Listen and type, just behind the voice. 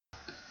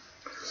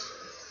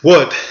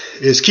What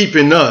is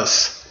keeping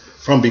us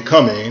from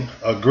becoming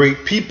a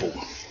great people?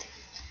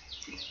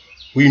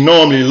 We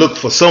normally look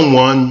for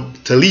someone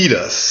to lead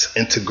us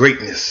into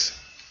greatness.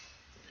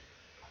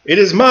 It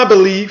is my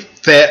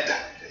belief that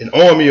an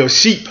army of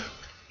sheep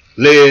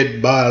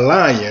led by a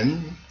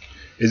lion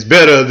is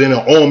better than an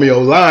army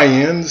of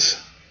lions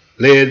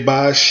led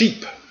by a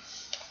sheep.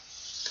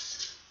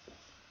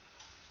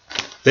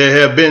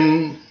 There have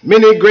been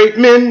many great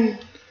men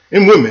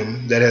and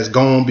women that has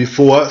gone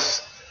before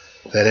us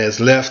that has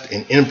left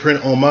an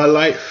imprint on my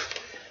life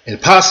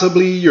and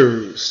possibly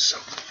yours.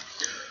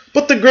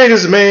 But the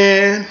greatest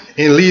man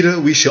and leader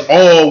we should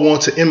all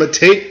want to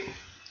imitate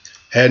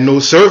had no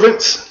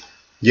servants,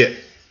 yet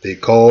they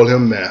called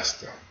him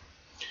master.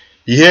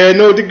 He had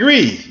no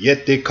degree,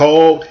 yet they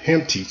called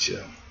him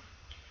teacher.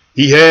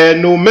 He had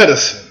no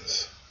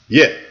medicines,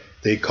 yet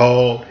they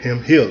called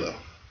him healer.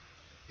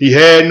 He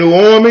had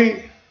no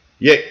army,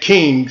 yet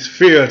kings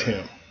feared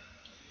him.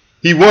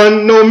 He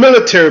won no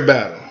military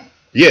battle,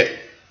 yet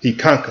he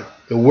conquered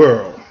the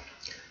world.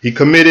 He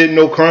committed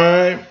no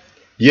crime,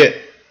 yet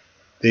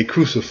they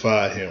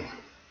crucified him.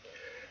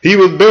 He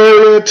was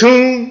buried in a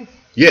tomb,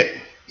 yet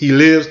he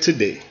lives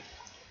today.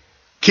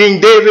 King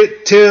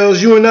David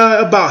tells you and I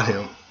about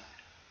him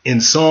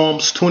in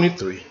Psalms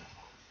 23.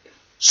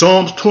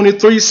 Psalms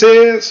 23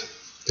 says,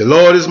 "The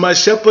Lord is my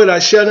shepherd, I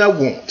shall not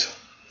want.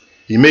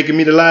 He maketh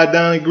me to lie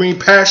down in green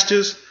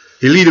pastures.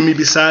 He leadeth me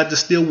beside the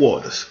still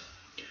waters.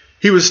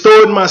 He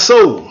restored my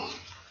soul.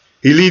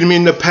 He leadeth me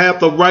in the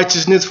path of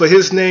righteousness for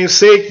his name's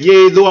sake.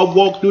 Yea, though I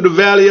walk through the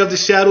valley of the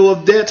shadow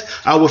of death,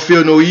 I will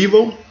fear no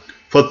evil.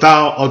 For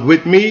thou art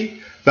with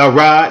me. Thy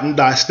rod and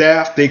thy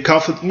staff, they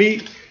comfort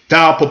me.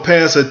 Thou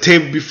preparest a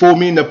table before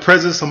me in the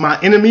presence of my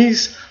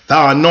enemies.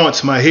 Thou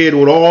anointest my head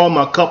with oil,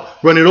 my cup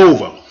runneth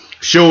over.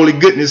 Surely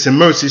goodness and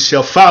mercy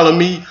shall follow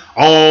me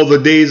all the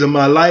days of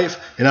my life,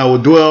 and I will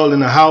dwell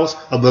in the house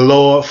of the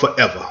Lord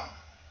forever."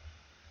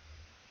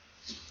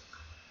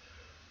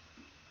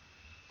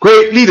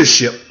 Great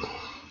leadership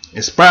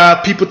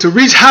inspires people to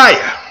reach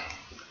higher,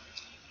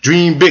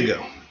 dream bigger,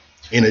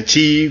 and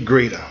achieve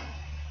greater.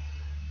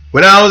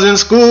 When I was in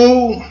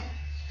school,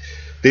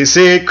 they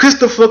said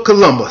Christopher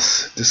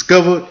Columbus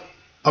discovered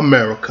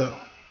America,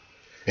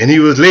 and he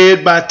was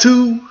led by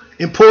two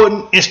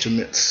important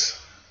instruments,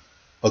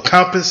 a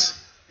compass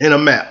and a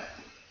map.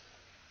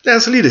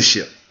 That's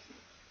leadership.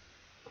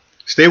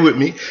 Stay with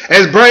me.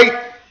 As bright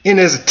and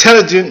as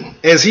intelligent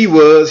as he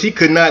was, he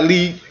could not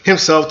lead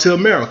himself to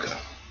America.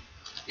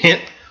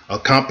 Hint, a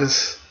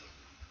compass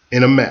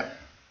and a map.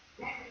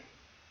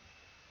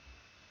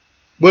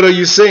 What are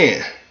you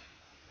saying?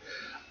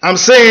 I'm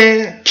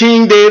saying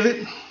King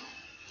David,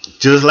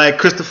 just like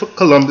Christopher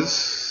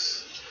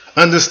Columbus,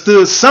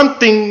 understood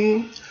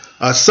something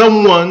or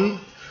someone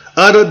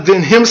other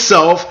than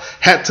himself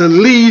had to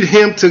lead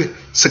him to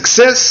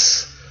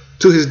success,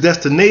 to his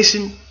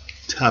destination,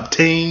 to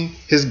obtain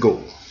his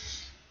goal.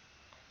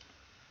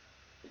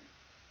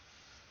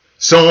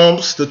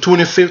 Psalms, the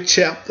 25th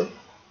chapter,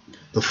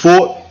 the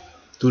 4th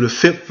through the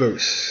 5th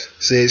verse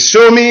says,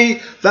 "Show me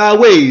thy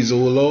ways, O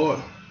Lord.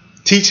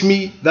 Teach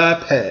me thy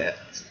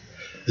paths.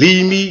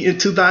 Lead me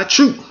into thy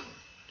truth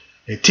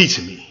and teach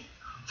me,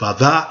 for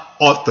thou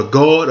art the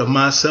God of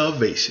my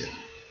salvation.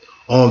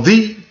 On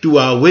thee do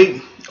I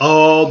wait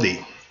all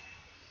day."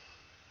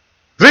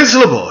 Vince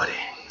Lombardi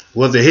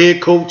was the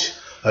head coach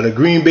of the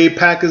Green Bay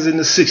Packers in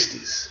the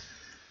 60s,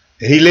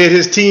 and he led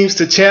his teams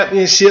to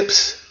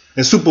championships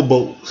and Super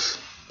Bowls.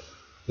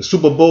 The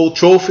Super Bowl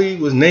trophy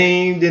was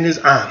named in his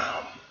honor.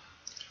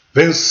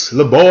 Vince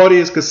Lombardi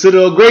is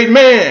considered a great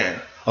man,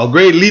 a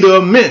great leader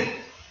of men.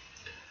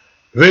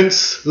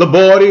 Vince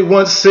Lombardi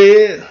once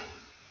said,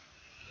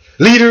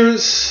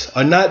 "Leaders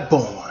are not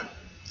born,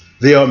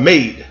 they are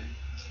made.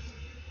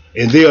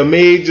 And they are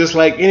made just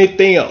like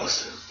anything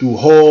else, through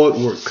hard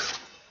work."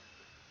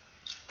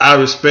 I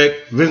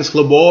respect Vince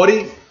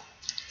Lombardi.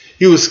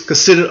 He was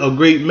considered a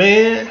great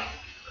man,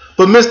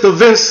 but Mr.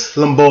 Vince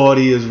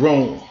Lombardi is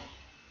wrong.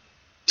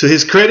 To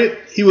his credit,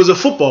 he was a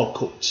football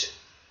coach.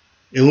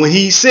 And when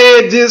he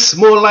said this,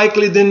 more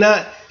likely than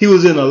not, he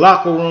was in a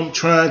locker room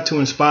trying to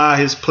inspire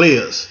his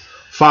players,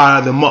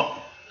 fire them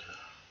up.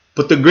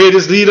 But the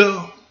greatest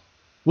leader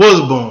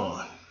was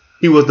born.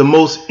 He was the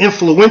most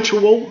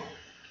influential,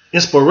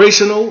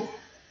 inspirational.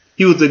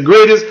 He was the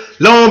greatest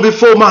long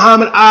before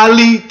Muhammad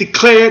Ali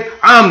declared,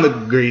 "I'm the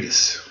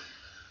greatest."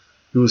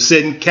 He was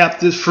setting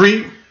captives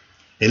free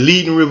and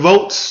leading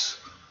revolts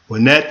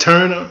when Nat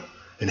Turner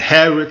and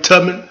Harriet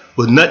Tubman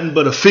was nothing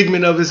but a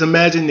figment of his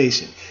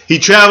imagination. He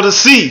traveled the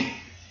sea.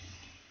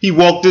 He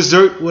walked this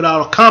earth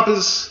without a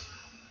compass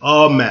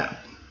or a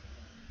map.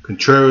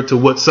 Contrary to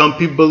what some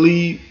people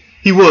believe,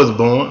 he was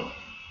born.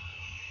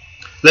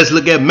 Let's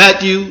look at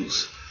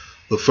Matthews,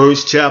 the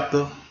 1st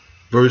chapter,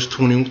 verse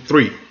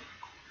 23.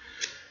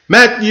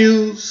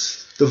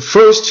 Matthews, the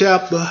 1st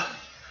chapter,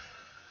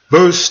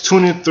 verse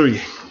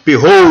 23.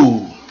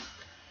 "Behold,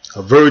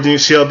 a virgin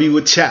shall be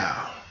with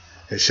child,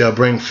 and shall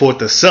bring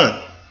forth a son,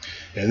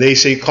 and they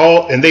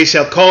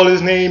shall call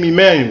his name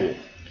Emmanuel,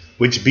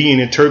 which being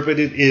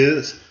interpreted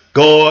is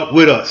God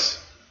with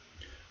us.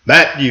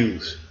 Matthew,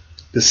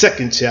 the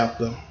 2nd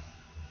chapter,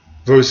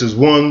 verses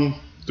 1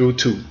 through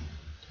 2.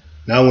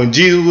 Now when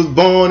Jesus was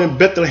born in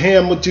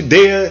Bethlehem of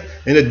Judea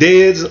in the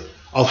days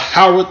of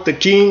Herod the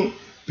king,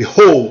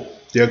 behold,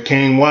 there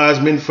came wise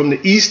men from the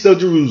east of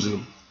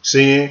Jerusalem,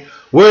 saying,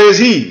 Where is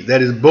he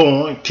that is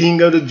born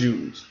King of the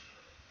Jews?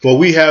 For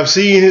we have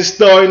seen his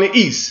star in the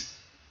east,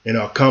 and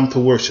are come to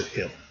worship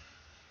him.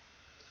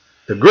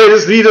 The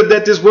greatest leader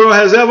that this world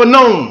has ever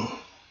known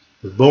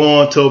was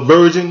born to a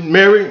virgin,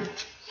 Mary,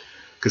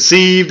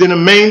 conceived in a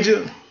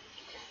manger.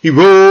 He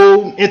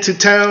rode into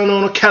town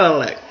on a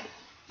Cadillac,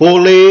 4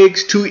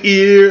 legs, 2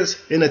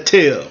 ears, and a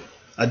tail,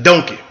 a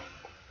donkey.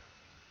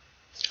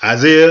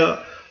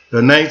 Isaiah,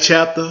 the 9th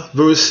chapter,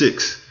 verse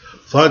 6.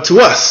 For unto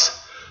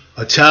us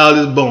a child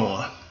is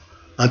born,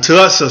 unto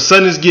us a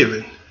son is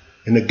given,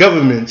 and the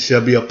government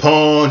shall be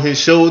upon his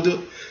shoulder,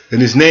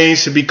 and his name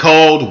shall be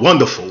called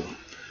Wonderful,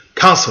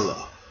 Counselor,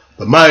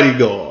 the Mighty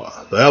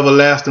God, the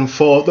Everlasting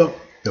Father,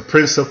 the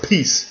Prince of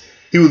Peace.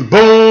 He was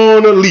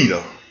born a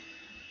leader.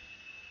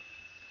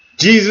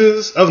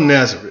 Jesus of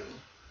Nazareth.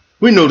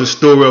 We know the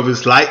story of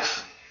his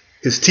life,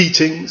 his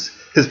teachings,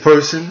 his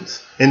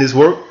persons, and his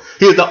work.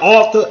 He is the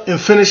author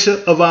and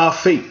finisher of our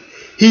faith.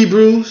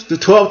 Hebrews, the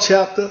 12th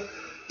chapter,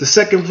 the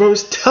 2nd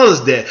verse, tells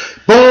us that.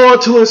 Born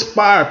to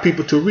inspire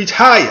people to reach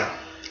higher,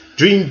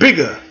 dream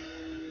bigger,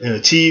 and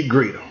achieve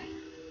greater.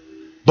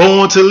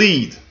 Born to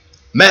lead.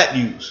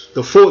 Matthew,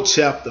 the 4th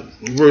chapter,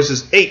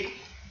 verses 8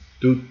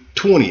 through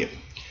 20.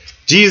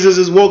 Jesus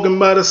is walking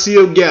by the Sea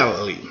of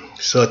Galilee.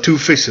 Saw 2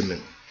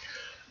 fishermen,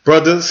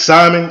 brothers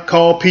Simon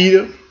called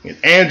Peter and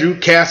Andrew,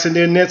 casting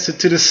their nets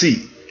into the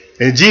sea.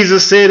 And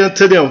Jesus said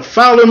unto them,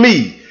 Follow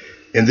me.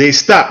 And they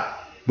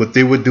stopped what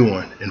they were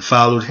doing and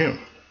followed him.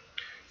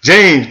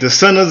 James, the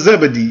son of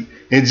Zebedee,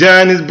 and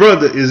John his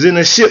brother, is in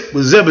a ship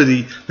with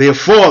Zebedee, their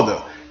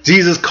father.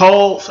 Jesus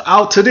calls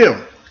out to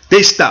them.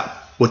 They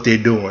stopped what they're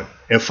doing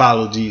and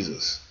followed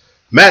Jesus.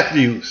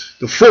 Matthew,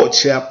 the 4th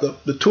chapter,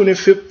 the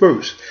 25th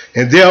verse.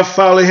 And there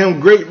followed him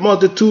great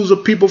multitudes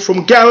of people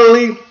from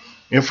Galilee,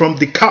 and from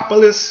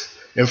Decapolis,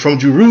 and from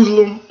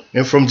Jerusalem,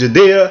 and from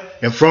Judea,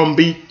 and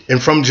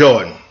from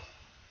Jordan.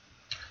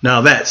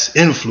 Now that's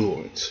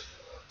influence.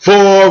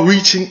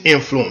 Far-reaching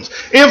influence.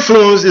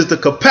 Influence is the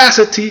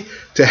capacity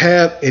to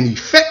have an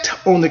effect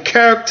on the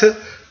character,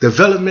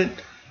 development,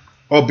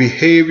 or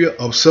behavior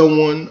of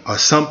someone or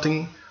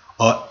something,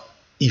 or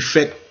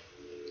effect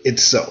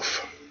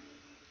itself.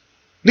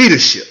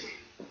 Leadership.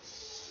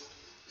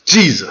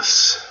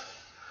 Jesus,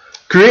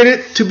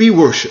 created to be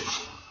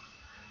worshipped.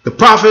 The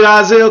prophet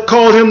Isaiah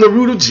called him the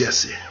root of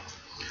Jesse.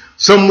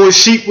 Some were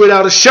sheep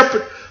without a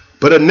shepherd,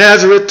 but of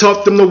Nazareth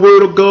taught them the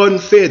word of God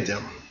and fed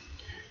them.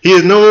 He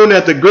is known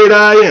as the great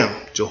I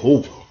am,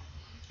 Jehovah.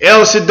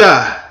 El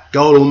Shaddai,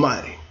 God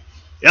Almighty.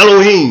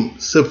 Elohim,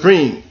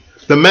 Supreme,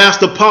 the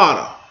Master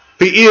Potter.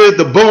 He is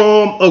the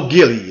balm of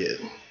Gilead,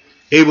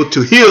 able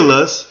to heal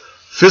us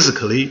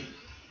physically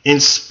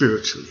and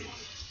spiritually.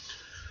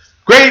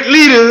 Great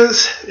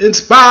leaders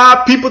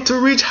inspire people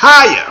to reach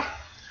higher,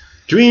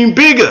 dream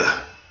bigger,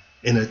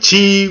 and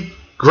achieve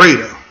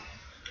greater.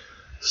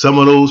 Some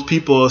of those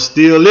people are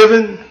still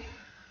living.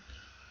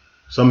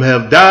 Some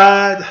have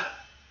died.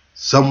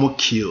 Some were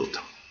killed.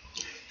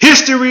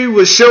 History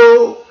will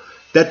show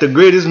that the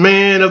greatest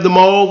man of them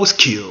all was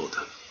killed.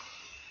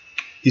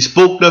 He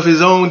spoke of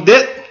his own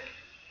death.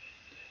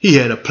 He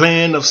had a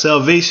plan of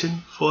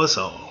salvation for us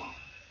all.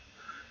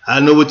 I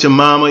know what your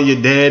mama,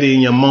 your daddy,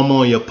 and your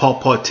mama, and your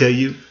papa tell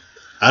you.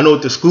 I know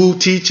what the school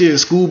teacher and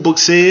school book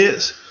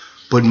says.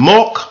 But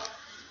Mark,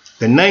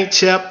 the 9th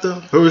chapter,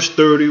 verse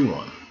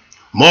 31.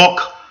 Mark,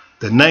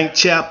 the 9th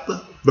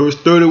chapter, verse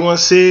 31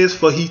 says,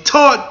 For he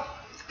taught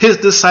his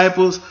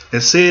disciples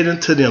and said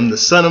unto them, The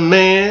Son of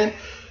Man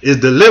is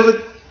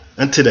delivered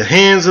unto the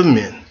hands of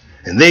men,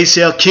 and they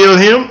shall kill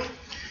him,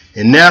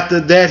 and after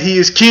that he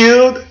is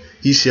killed,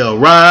 he shall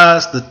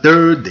rise the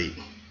 3rd day.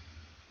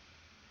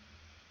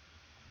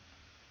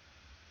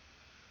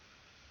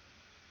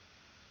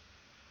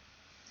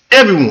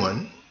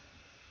 Everyone,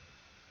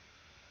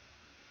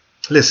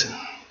 listen,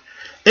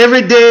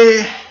 every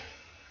day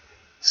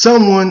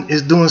someone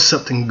is doing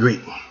something great,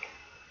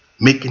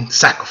 making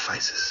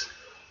sacrifices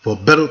for a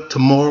better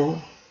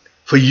tomorrow,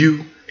 for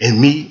you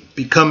and me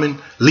becoming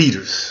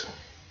leaders.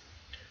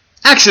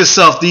 Ask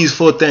yourself these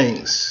 4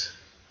 things.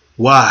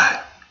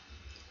 Why?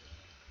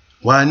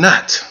 Why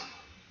not?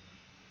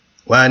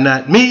 Why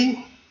not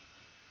me?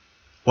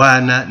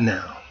 Why not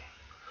now?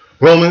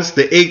 Romans,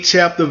 the 8th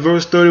chapter,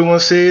 verse 31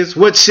 says,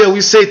 What shall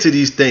we say to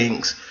these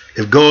things?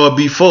 If God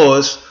be for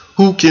us,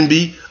 who can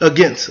be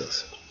against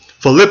us?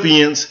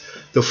 Philippians,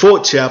 the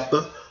 4th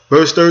chapter,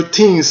 verse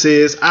 13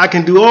 says, I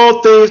can do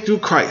all things through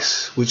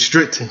Christ, which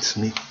strengthens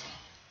me.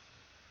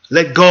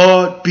 Let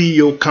God be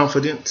your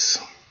confidence.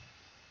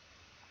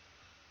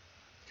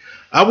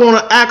 I want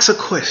to ask a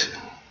question,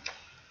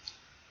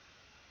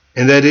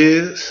 and that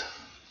is,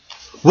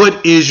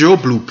 what is your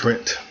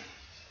blueprint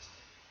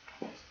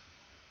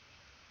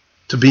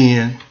to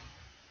being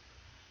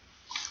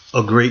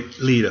a great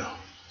leader?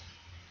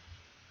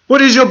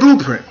 What is your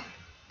blueprint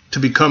to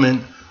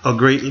becoming a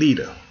great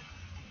leader?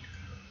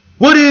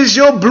 What is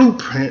your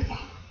blueprint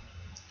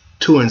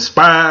to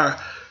inspire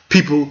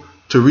people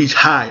to reach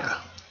higher,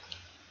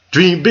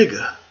 dream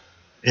bigger,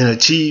 and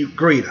achieve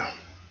greater?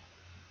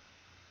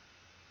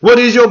 What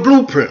is your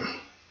blueprint?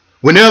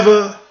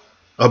 Whenever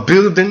a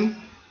building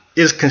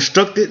is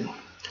constructed,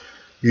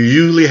 you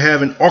usually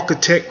have an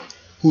architect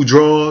who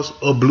draws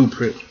a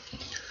blueprint.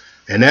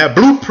 And that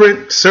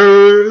blueprint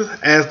serves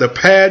as the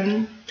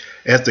pattern,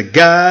 as the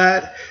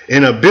guide,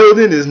 and a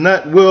building is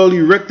not well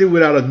erected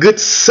without a good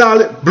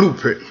solid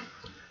blueprint.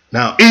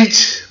 Now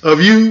each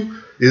of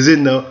you is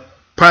in the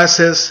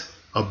process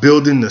of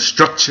building the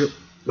structure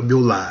of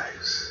your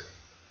lives.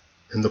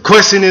 And the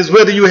question is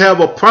whether you have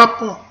a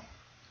proper,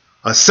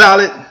 a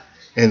solid,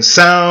 and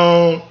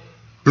sound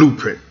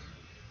blueprint.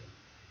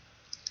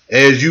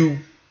 As you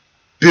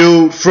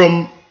build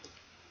from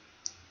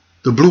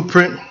the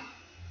blueprint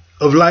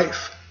of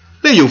life,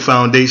 lay your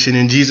foundation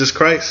in Jesus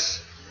Christ.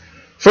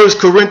 1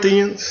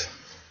 Corinthians,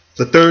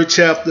 the 3rd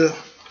chapter,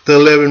 the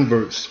 11th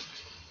verse.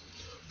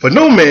 For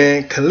no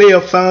man can lay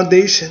a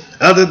foundation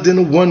other than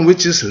the one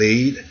which is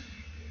laid,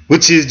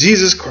 which is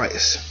Jesus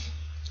Christ.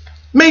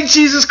 Make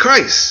Jesus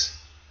Christ,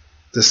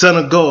 the Son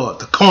of God,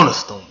 the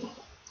cornerstone.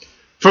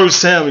 1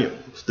 Samuel,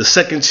 the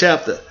 2nd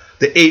chapter,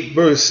 the 8th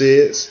verse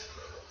says,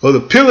 for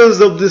the pillars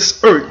of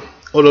this earth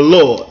are the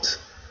Lord's,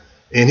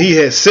 and he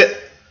has set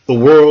the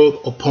world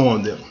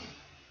upon them.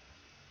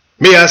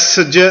 May I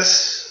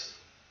suggest,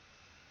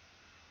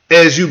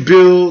 as you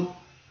build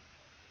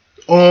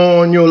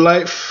on your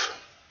life,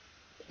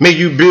 may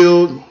you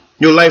build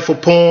your life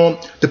upon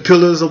the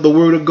pillars of the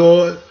Word of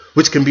God,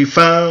 which can be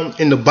found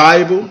in the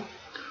Bible,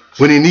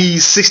 when in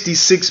these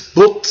 66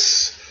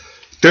 books,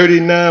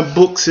 39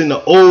 books in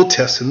the Old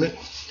Testament,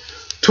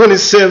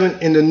 27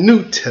 in the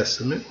New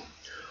Testament,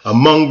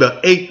 among the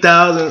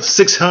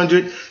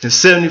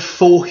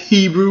 8,674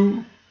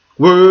 Hebrew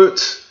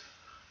words,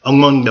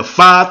 among the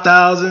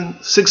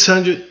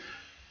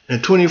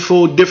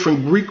 5,624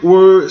 different Greek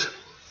words,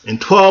 and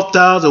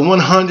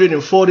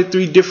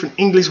 12,143 different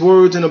English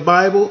words in the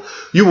Bible,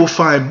 you will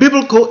find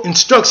biblical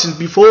instructions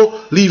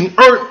before leaving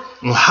earth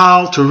on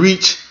how to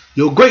reach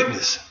your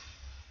greatness.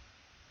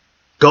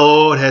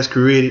 God has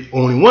created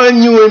only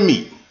one you and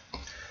me,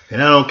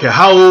 and I don't care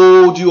how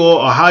old you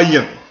are or how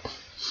young.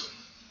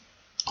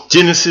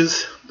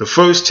 Genesis, the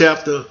 1st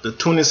chapter, the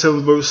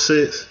 27th verse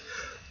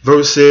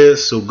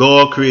says, so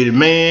God created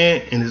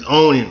man in his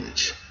own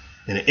image.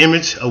 In the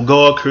image of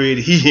God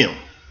created he him.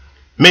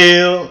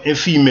 Male and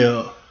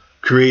female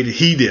created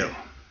he them.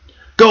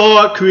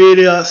 God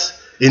created us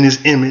in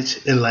his image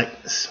and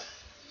likeness.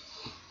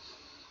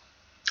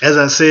 As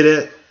I say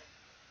that,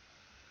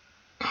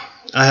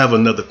 I have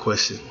another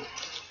question.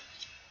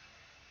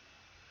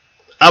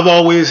 I've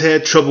always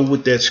had trouble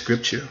with that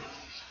scripture.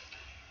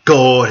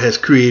 God has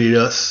created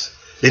us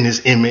in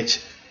his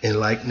image and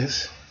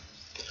likeness.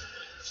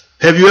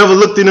 Have you ever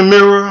looked in the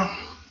mirror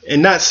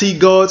and not see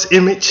God's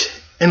image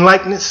and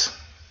likeness?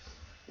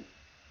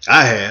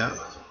 I have.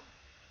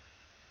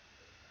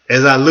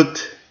 As I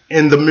looked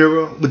in the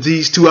mirror with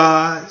these two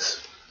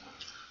eyes,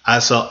 I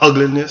saw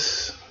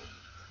ugliness.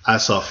 I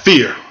saw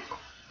fear.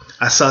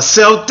 I saw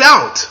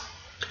self-doubt.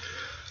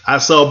 I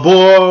saw a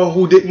boy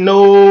who didn't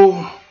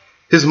know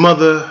his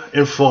mother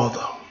and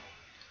father.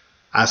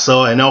 I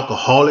saw an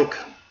alcoholic.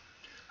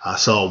 I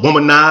saw a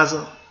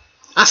womanizer.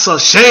 I saw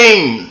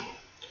shame.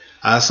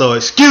 I saw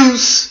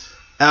excuse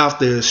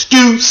after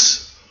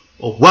excuse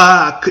of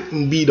why I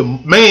couldn't be the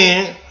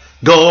man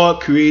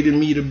God created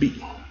me to be.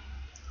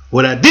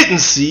 What I didn't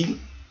see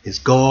is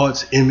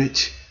God's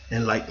image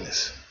and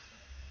likeness.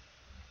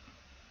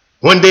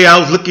 One day I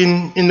was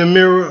looking in the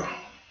mirror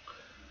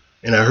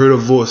and I heard a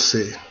voice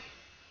say,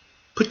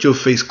 put your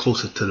face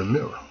closer to the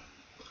mirror.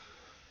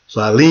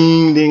 So I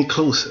leaned in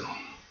closer.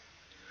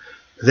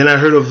 Then I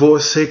heard a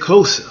voice say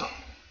closer.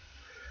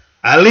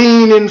 I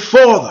leaned in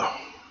further.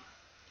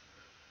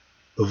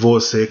 The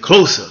voice said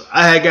closer.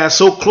 I had got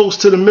so close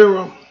to the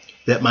mirror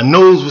that my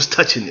nose was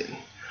touching it.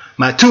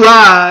 My two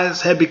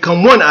eyes had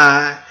become one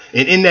eye,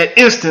 and in that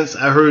instance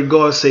I heard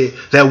God say,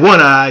 that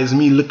one eye is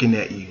me looking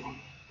at you,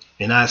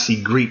 and I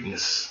see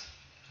greatness.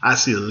 I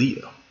see a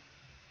leader.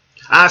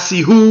 I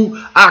see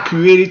who I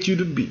created you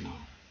to be.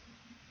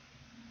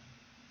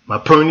 My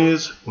point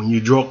is, when you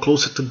draw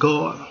closer to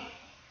God,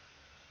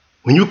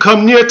 when you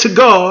come near to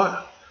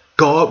God,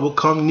 God will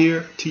come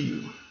near to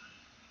you.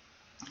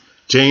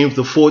 James,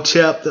 the 4th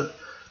chapter,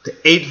 the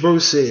 8th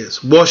verse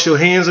says, wash your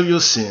hands of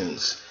your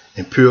sins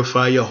and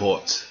purify your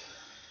hearts.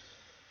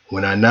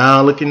 When I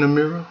now look in the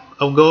mirror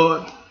of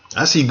God,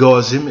 I see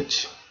God's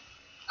image.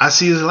 I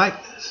see his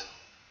likeness.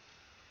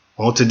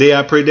 On today,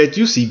 I pray that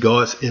you see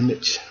God's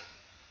image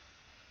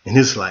and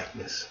his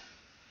likeness.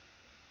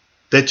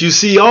 That you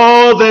see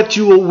all that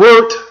you are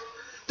worth,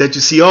 that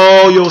you see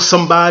all your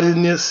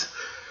somebodyness,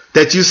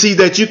 that you see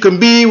that you can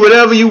be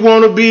whatever you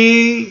want to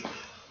be,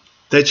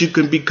 that you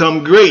can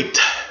become great.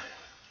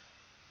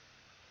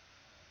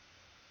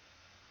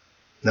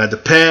 Now the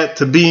path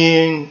to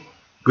being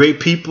great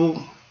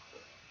people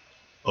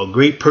A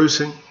great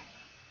person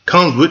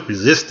comes with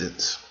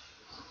resistance.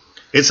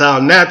 It's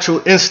our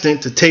natural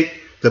instinct to take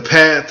the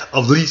path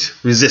of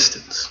least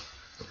resistance.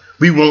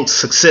 We want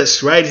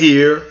success right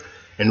here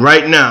and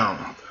right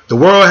now. The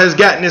world has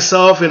gotten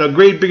itself in a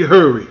great big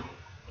hurry.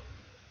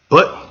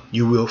 But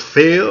you will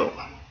fail.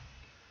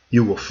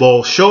 You will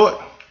fall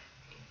short.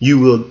 You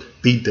will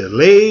be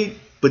delayed,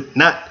 but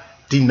not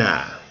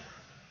denied.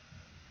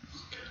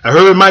 I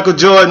heard Michael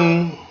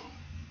Jordan,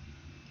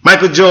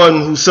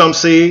 who some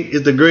say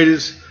is the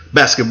greatest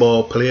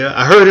basketball player,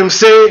 I heard him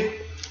say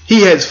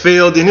he has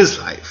failed in his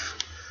life.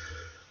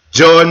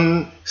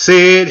 Jordan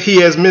said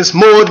he has missed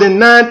more than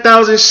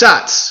 9,000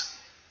 shots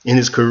in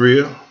his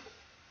career.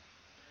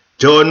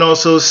 Jordan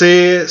also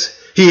says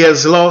he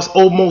has lost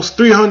almost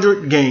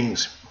 300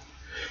 games.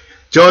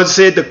 Jordan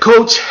said the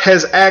coach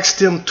has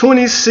asked him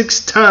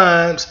 26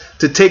 times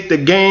to take the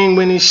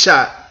game-winning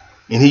shot,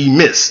 and he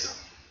missed.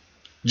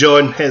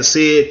 Jordan has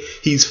said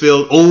he's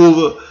failed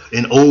over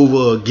and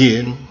over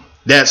again.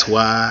 That's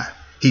why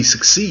he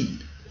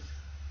succeeds.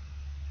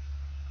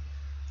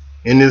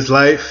 In this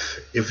life,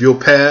 if your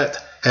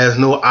path has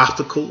no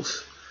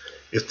obstacles,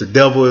 if the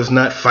devil is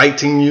not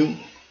fighting you,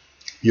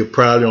 you're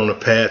probably on a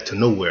path to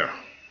nowhere.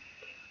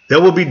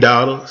 There will be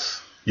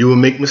doubters. You will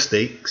make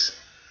mistakes.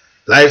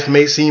 Life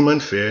may seem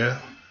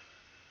unfair.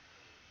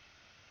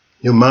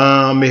 Your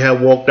mom may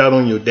have walked out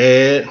on your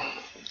dad.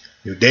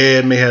 Your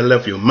dad may have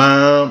left your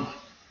mom.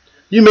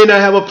 You may not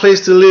have a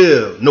place to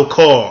live, no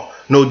car,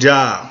 no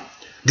job,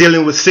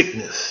 dealing with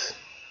sickness,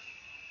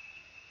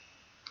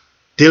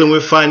 dealing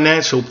with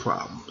financial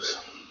problems,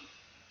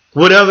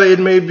 whatever it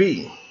may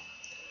be.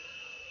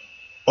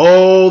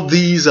 All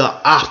these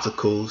are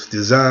obstacles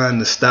designed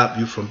to stop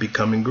you from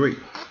becoming great.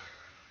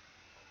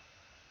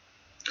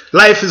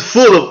 Life is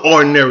full of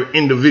ordinary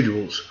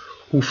individuals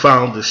who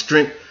found the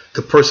strength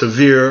to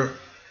persevere,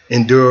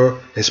 endure,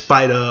 in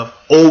spite of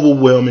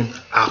overwhelming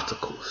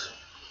obstacles.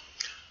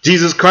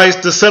 Jesus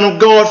Christ, the Son of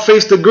God,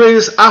 faced the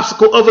greatest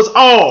obstacle of us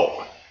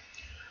all,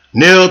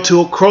 nailed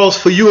to a cross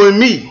for you and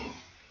me,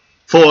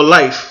 for a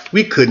life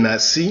we could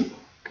not see.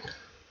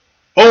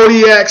 All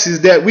he asks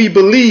is that we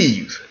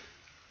believe.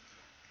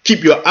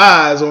 Keep your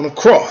eyes on the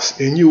cross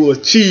and you will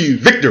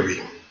achieve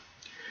victory.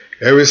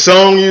 Every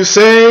song you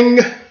sing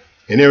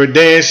and every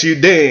dance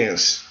you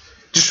dance,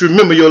 just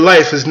remember your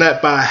life is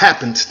not by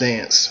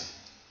happenstance.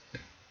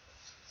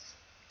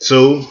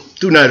 So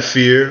do not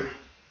fear,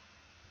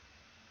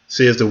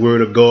 says the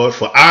word of God,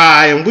 for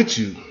I am with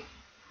you.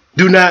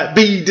 Do not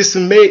be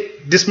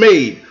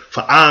dismayed,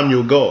 for I am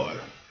your God.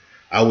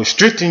 I will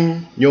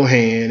strengthen your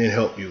hand and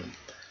help you.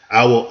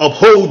 I will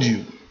uphold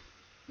you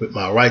with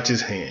my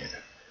righteous hand.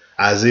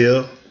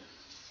 Isaiah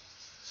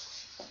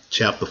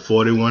chapter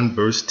 41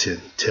 verse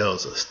 10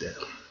 tells us that.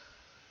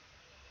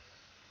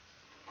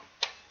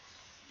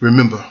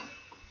 Remember,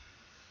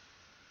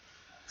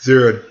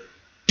 their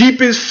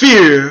deepest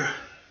fear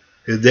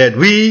is that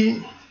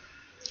we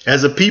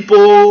as a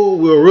people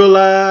will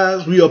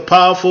realize we are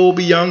powerful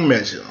beyond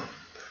measure.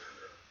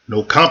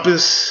 No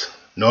compass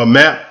nor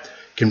map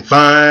can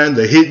find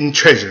the hidden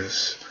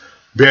treasures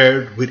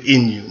buried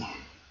within you.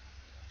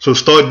 So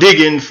start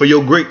digging for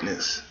your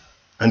greatness.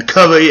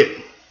 Uncover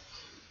it.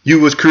 You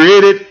was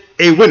created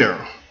a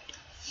winner.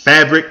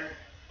 Fabric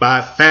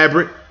by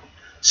fabric,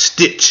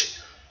 stitch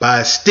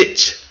by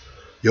stitch.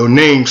 Your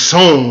name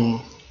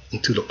sewn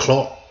into the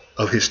cloth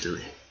of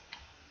history.